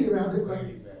little ditty around it, but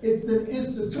it's been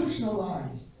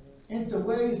institutionalized into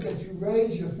ways that you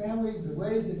raise your families, the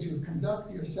ways that you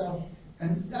conduct yourself,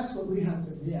 and that's what we have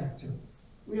to react to.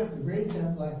 We have to raise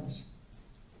that blackness.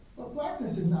 But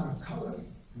blackness is not a color.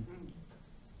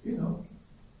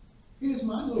 Here's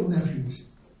my little nephews.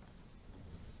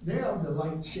 They're of the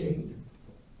light shade,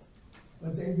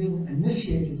 but they've been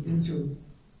initiated into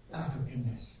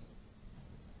Africanness.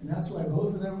 And that's why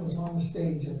both of them was on the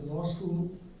stage at the law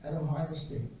school at Ohio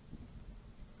State.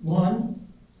 One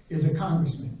is a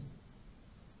congressman,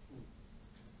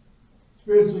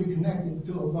 spiritually connected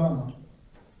to Obama.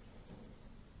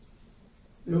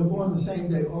 They were born the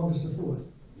same day, August the 4th.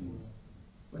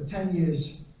 But 10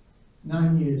 years,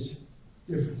 9 years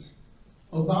difference.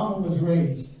 Obama was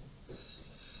raised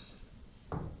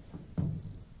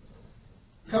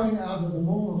coming out of the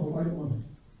womb of a white woman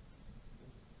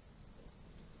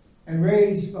and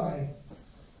raised by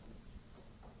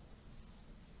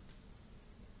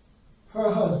her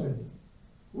husband,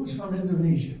 who's from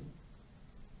Indonesia,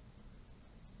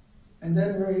 and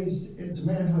then raised into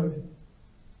manhood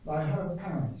by her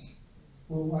parents,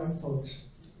 who were white folks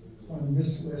from the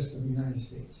Midwest of the United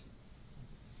States.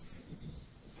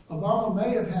 Obama may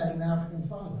have had an African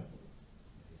father.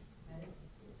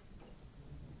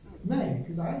 May,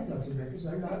 because I ain't got to records.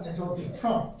 I got to talk to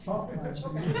Trump.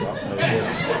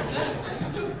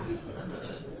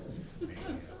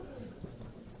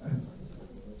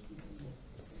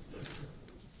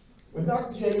 When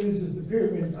Dr. J uses the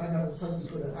pyramids, I got a purpose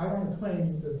for that. I want to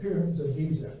claim the pyramids of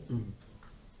Giza.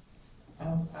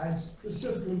 I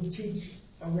specifically teach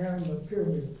around the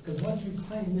pyramid, because once you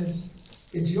claim this,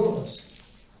 it's yours.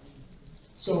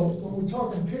 So when we're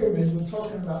talking pyramids, we're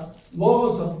talking about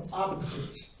laws of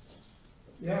opposites.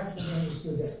 The Africans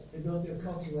understood that. They built their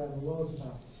culture around the laws of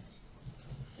opposites.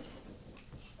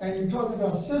 And you're talking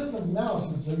about systems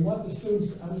analysis, so you want the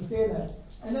students to understand that.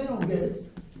 And they don't get it.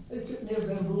 They're sitting there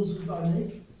bamboozled by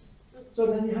me. So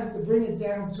then you have to bring it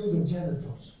down to the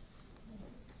genitals.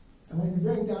 And when you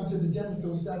bring it down to the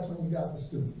genitals, that's when you got the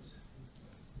students.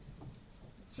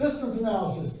 Systems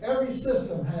analysis. Every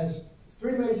system has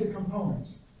 3 major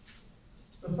components.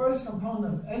 The first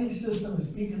component of any system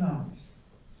is economics.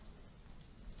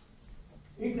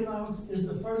 Economics is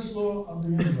the first law of the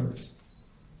universe.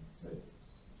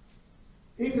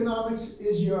 Economics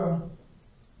is your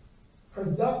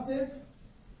productive,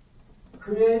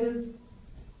 creative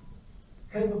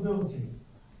capability.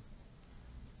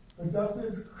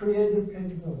 Productive, creative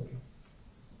capability.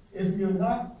 If you're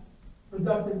not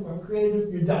productive or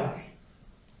creative, you die.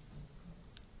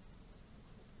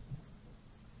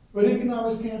 But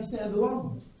economics can't stand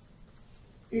alone.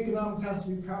 Economics has to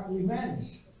be properly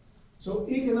managed. So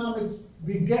economics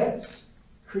begets,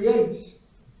 creates,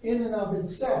 in and of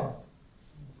itself,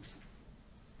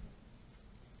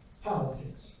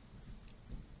 politics.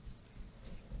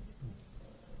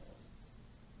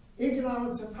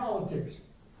 Economics and politics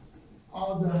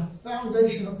are the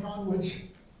foundation upon which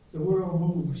the world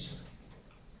moves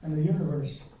and the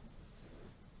universe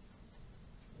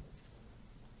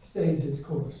stays its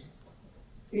course.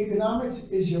 Economics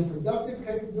is your productive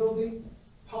capability.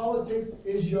 Politics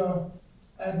is your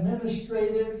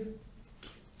administrative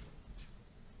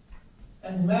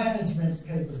and management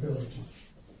capability.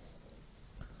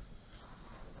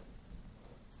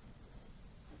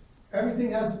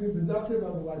 Everything has to be productive,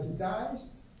 otherwise it dies.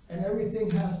 And everything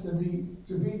has to be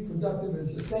productive and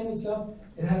sustain itself,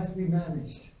 it has to be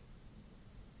managed.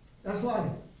 That's life.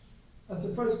 That's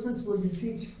the first principle you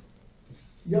teach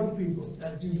young people,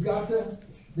 that you've got to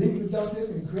be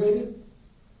productive and creative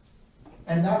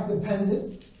and not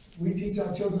dependent. We teach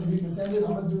our children to be dependent.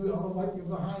 I'm gonna wipe you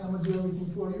behind, I'm gonna do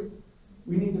everything for you.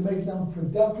 We need to make them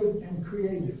productive and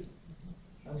creative.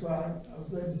 That's why I was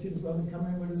glad to see the brother come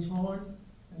in with his horn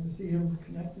and to see him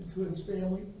connected to his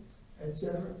family,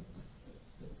 etc.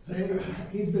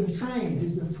 He's been trained,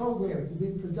 he's been programmed to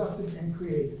be productive and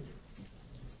creative.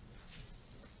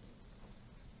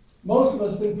 Most of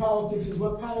us think politics is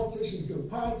what politicians do.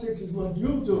 Politics is what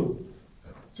you do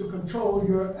to control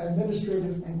your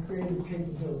administrative and creative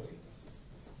capability.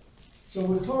 So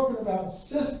we're talking about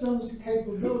systems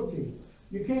capability.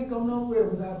 You can't go nowhere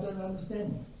without that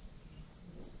understanding.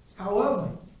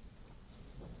 However,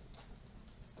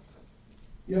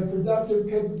 your productive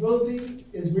capability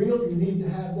is real. You need to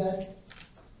have that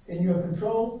in your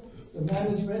control. The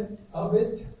management of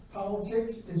it,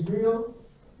 politics, is real.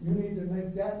 You need to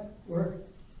make that work.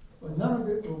 But none of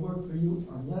it will work for you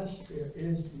unless there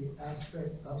is the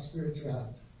aspect of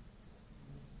spirituality.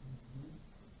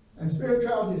 And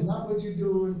spirituality is not what you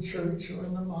do in church or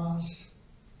in the mosque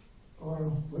or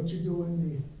what you do in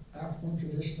the African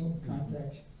traditional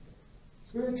context.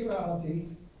 Spirituality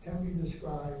can be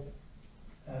described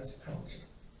as culture.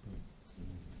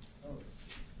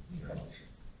 Culture.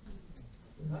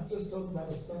 We're not just talking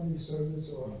about a Sunday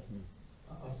service or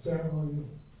a ceremony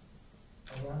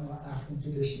around our African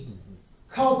traditions.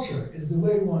 Culture is the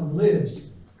way one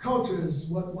lives. Culture is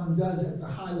what one does at the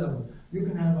high level. You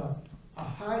can have a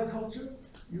high culture,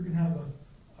 you can have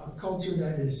a culture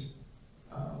that is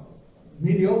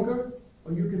mediocre,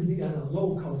 or you can be at a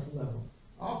low cultural level.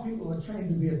 Our people are trained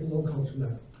to be at the low cultural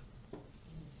level.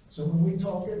 So when we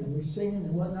talking and we singing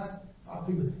and whatnot, our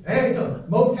people, hey, the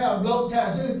Motown,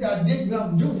 Blowtown, just got digging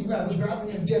up, you got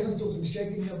dropping your genitals and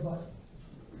shaking your butt.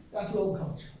 That's low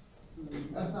culture.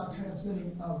 That's not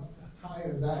transmitting of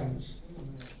higher values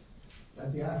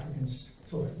that the Africans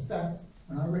taught. In fact,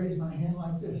 when I raise my hand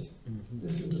like this,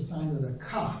 this is a sign of the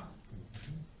Ka.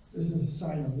 This is a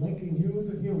sign of linking you,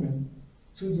 the human,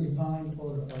 to the divine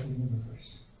order of the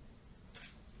universe.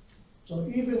 So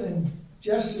even in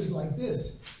gestures like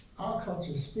this, our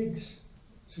culture speaks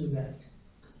to that.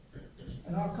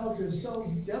 And our culture is so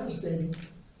devastating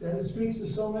that it speaks to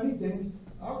so many things.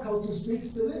 Our culture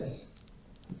speaks to this.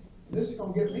 This is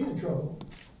going to get me in trouble.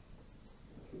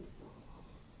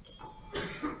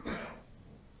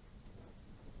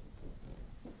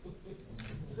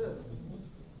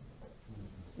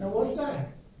 Now what's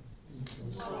that?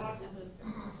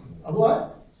 A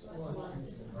what?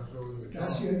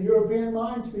 That's your European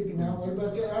mind speaking now. What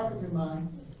about your African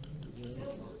mind?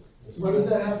 What does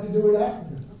that have to do with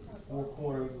Africa? Four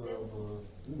corners of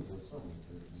something.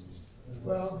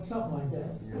 Well, something like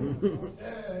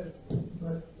that.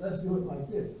 But let's do it like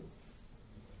this.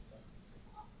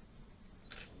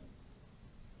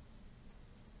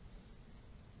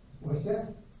 What's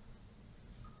that?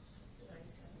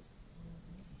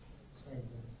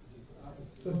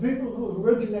 The people who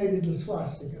originated the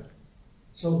swastika,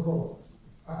 so-called,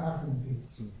 are African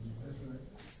peoples.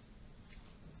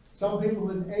 Some people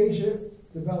in Asia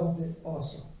developed it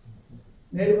also.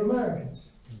 Native Americans.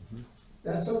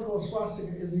 That so-called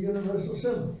swastika is a universal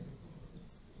symbol.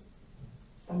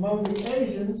 Among the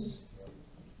Asians,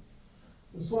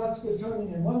 the swastika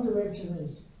turning in one direction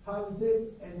is positive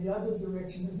and the other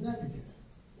direction is negative.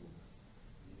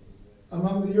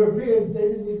 Among the Europeans, they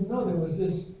didn't even know there was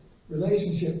this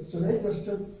relationship, so they just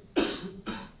took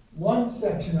one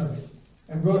section of it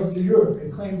and brought it to Europe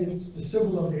and claimed it's the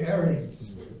symbol of the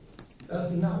Aryans. That's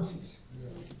the Nazis.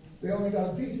 They only got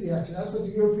a piece of the action. That's what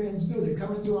the Europeans do. They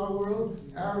come into our world,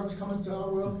 Arabs come into our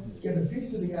world, get a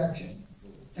piece of the action,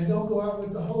 and don't go out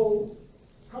with the whole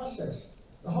process.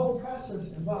 The whole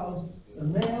process involves the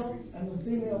male and the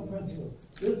female principle.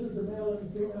 This is the male and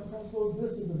the female principle.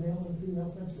 This is the male and the female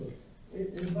principle.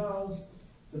 It involves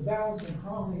the balance and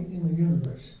harmony in the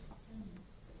universe.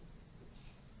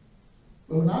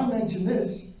 But when I mention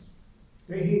this,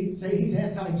 they say he's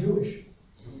anti-Jewish.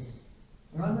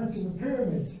 When I mention the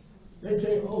pyramids, they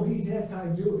say, oh, he's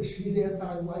anti-Jewish, he's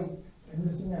anti-white, and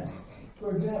this and that.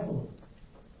 For example,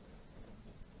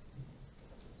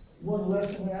 you want a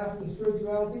lesson in African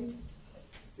spirituality?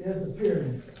 There's a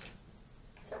pyramid.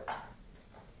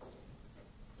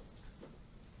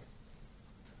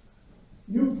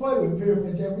 You play with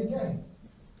pyramids every day.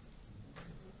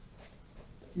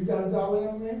 You got a dollar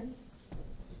in there?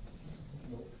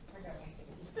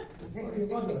 Well, your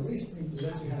mother at least needs to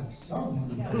let you have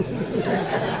some money.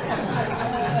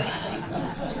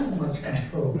 That's too much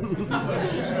control.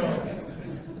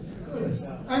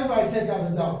 Everybody take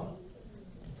out a dollar.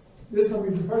 This is going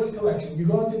to be the first collection. You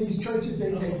go into these churches,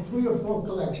 they take 3 or 4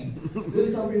 collections. This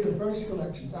is going to be the first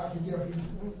collection. Dr. Jeffries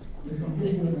is going to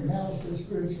give you an analysis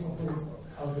spiritually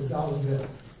of the dollar bill.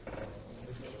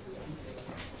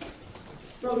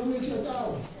 Brother, where's your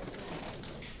dollar?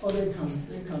 Oh, they're coming.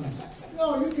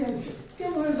 No, you can't.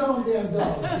 Give him his own damn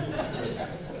dollar.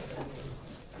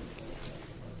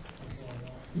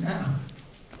 Now,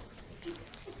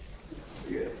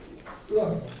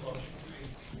 look,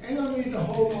 ain't no need to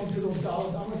hold on to those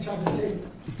dollars. I'm going to try to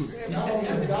take not only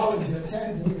the dollars, your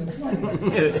tens and your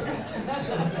 20s.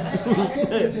 So, I can't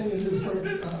continue this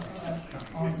work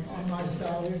on my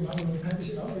salary, my little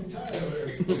pension. I'm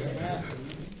retired.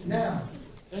 Now,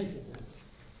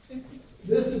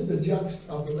 this is the gist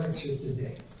of the lecture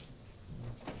today.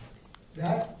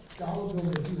 That dollar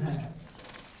bill that you have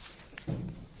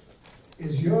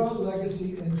is your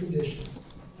legacy and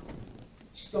traditions,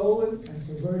 stolen and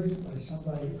perverted by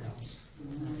somebody else.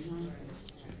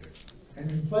 And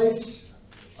in place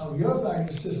of your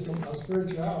value system of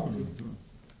spirituality,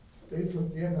 they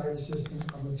put their value system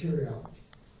of materiality.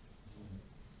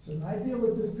 So when I deal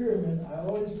with this pyramid, I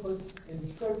always put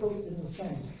encircled in the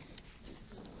center.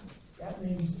 That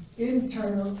means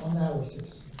internal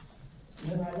analysis.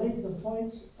 And then I link the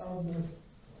points of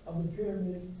the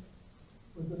pyramid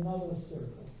with another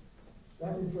circle.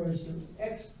 That refers to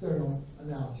external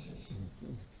analysis.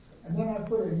 And then I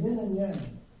put a yin and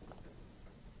yang.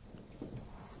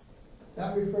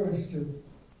 That refers to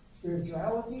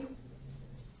spirituality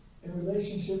in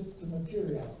relationship to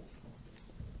materiality.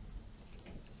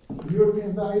 The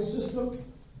European value system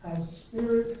has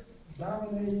spirit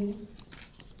dominating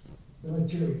the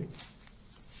material.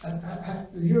 The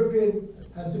European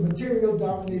has the material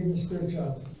dominating the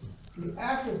spirituality. The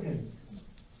African,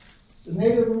 the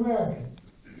Native American,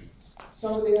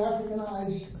 some of the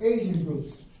Africanized Asian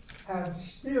groups have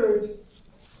spirit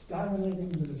dominating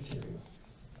the material.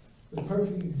 The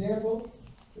perfect example,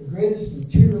 the greatest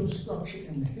material structure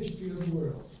in the history of the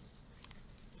world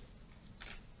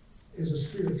is a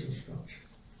spiritual structure.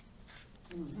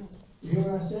 You hear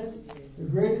what I said? The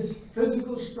greatest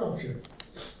physical structure,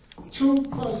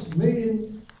 2+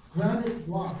 million granite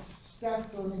blocks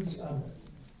stacked on each other.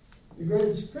 The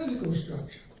greatest physical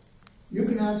structure. You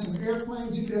can have some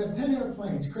airplanes, you can have 10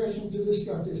 airplanes crash into this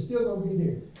structure, it's still going to be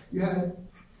there. You had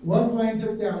one plane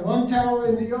took down one tower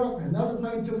in New York, another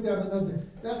plane took down another.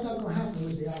 That's not going to happen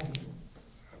with the African.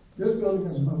 This building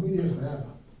is going to be there forever.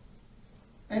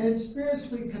 And it's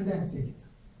spiritually connected.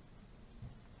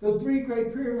 The 3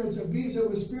 great pyramids of Giza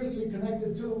were spiritually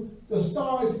connected to the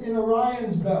stars in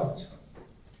Orion's belt.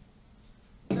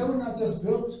 They were not just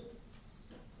built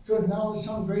to acknowledge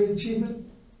some great achievement.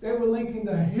 They were linking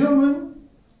the human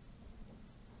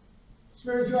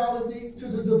spirituality to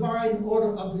the divine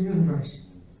order of the universe.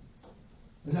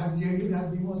 But Dr. J, you got to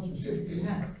be more specific than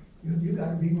that. You got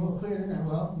to be more clear than that.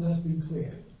 Well, let's be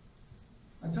clear.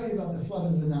 I'll tell you about the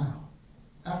flood of the Nile.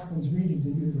 Africans reading the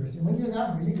universe. And when you're in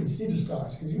Africa, you can see the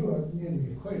stars because you are near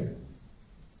the equator.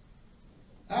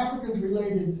 Africans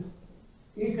related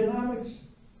economics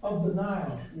of the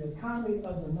Nile, the economy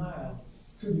of the Nile,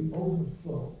 to the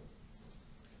overflow.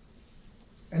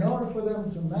 In order for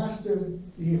them to master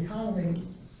the economy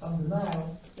of the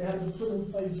Nile, they had to put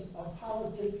in place a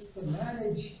politics to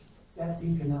manage that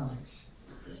economics.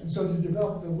 And so to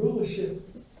develop the rulership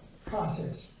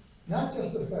process. Not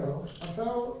just a pharaoh. A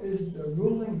pharaoh is the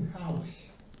ruling house.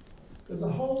 There's a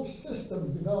whole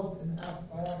system developed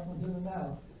by Africans in the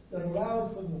Nile that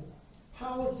allowed for the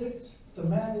politics to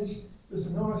manage this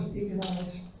enormous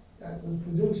economics that was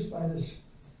produced by this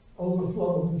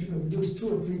overflow, which you can produce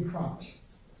 2 or 3 crops.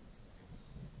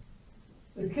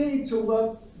 The key to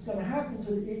what is going to happen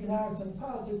to the economics and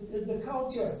politics is the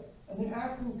culture, and the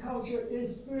African culture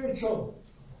is spiritual.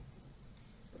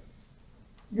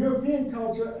 European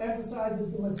culture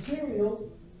emphasizes the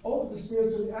material over the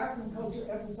spiritual. The African culture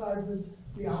emphasizes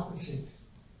the opposite.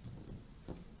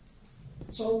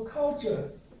 So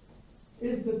culture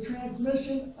is the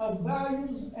transmission of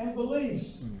values and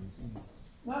beliefs.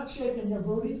 Not shaking your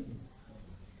booty.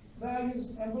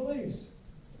 Values and beliefs.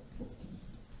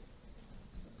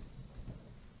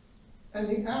 And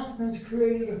the Africans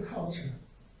created a culture.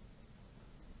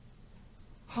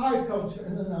 High culture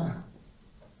in the Nile.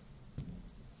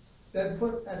 That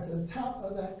put at the top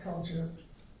of that culture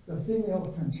the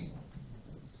female principle.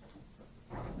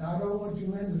 Now I don't want you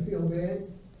men to feel bad.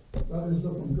 Brother's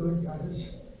looking good, got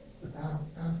his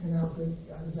African outfit,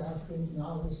 got his African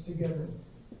knowledge together.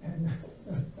 And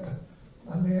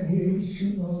my man here, he's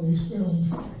shooting all these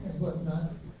films and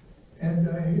whatnot. And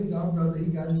here's our brother, he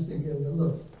got his thing together.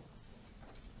 Look,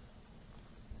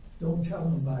 don't tell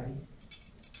nobody,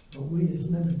 but we is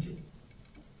limited.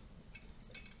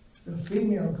 The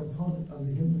female component of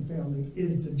the human family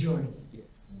is the joint.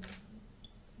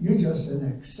 You're just an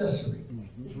accessory.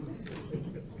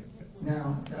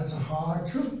 Now, that's a hard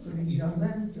truth for these young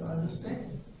men to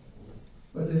understand,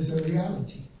 but it's a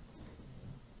reality.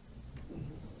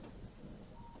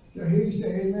 Did I hear you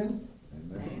say amen?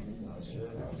 Amen.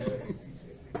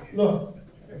 Look,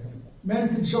 men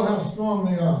can show how strong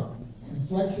they are and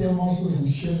flex their muscles and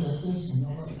shit like this and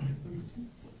all that.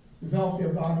 Develop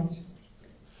their bodies.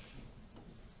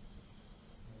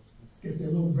 Get their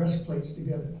little breastplates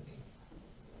together.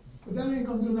 But that ain't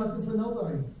gonna do nothing for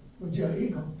nobody with your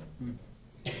ego.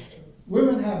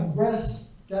 Women have breasts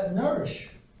that nourish.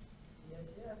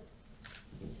 Yes, yes.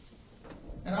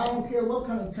 And I don't care what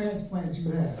kind of transplant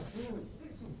you have.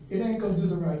 It ain't gonna do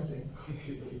the right thing.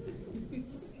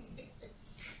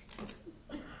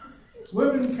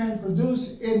 Women can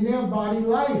produce in their body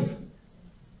life,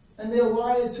 and they're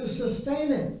wired to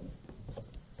sustain it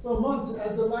for months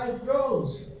as the life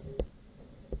grows.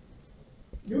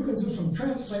 You can do some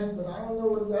transplants, but I don't know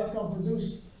whether that's going to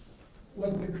produce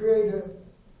what the Creator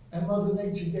and Mother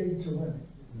Nature gave to women.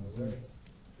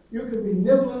 You can be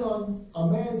nibbling on a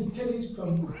man's titties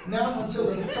from now until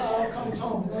the child comes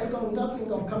home. There ain't nothing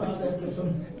going to come out of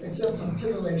that except some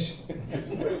titillation.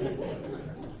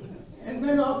 And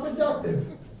men are productive.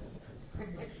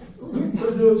 We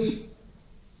produce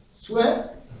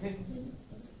sweat,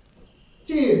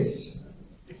 tears,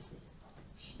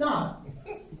 snot,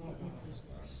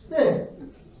 spit,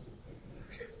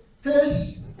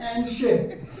 piss, and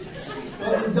shit.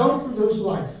 But we don't produce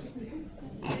life.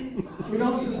 We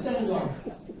don't sustain life.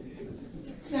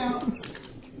 Now,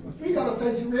 we gotta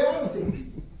face reality.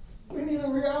 We need a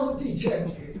reality check.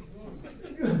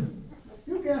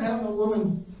 You can't have no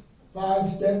woman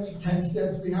 5 steps, 10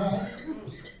 steps behind.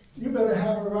 You better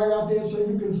have her right out there so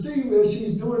you can see where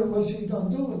she's doing and what she's done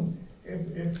doing.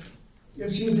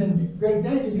 If she's in great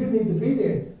danger, you need to be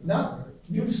there. Not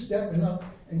you stepping up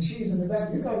and she's in the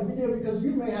back. You gotta be there because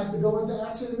you may have to go into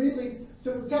action immediately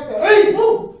to protect her. Hey,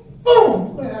 move!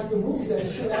 Boom! You may have to move that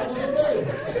shit out of the way.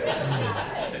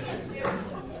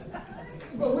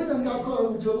 But we done got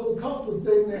caught into a little comfort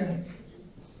thing there.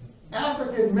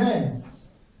 African men,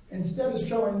 instead of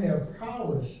showing their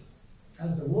prowess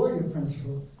as the warrior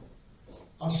principle,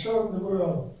 are showing the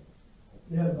world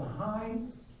they're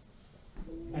behind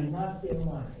and not their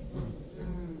mind.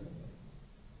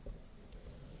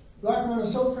 Black men are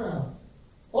so proud.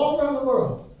 All around the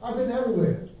world. I've been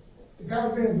everywhere. The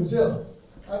Caribbean, Brazil.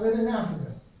 I've been in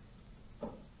Africa.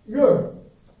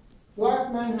 Europe.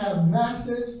 Black men have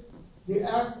mastered the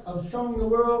act of showing the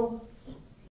world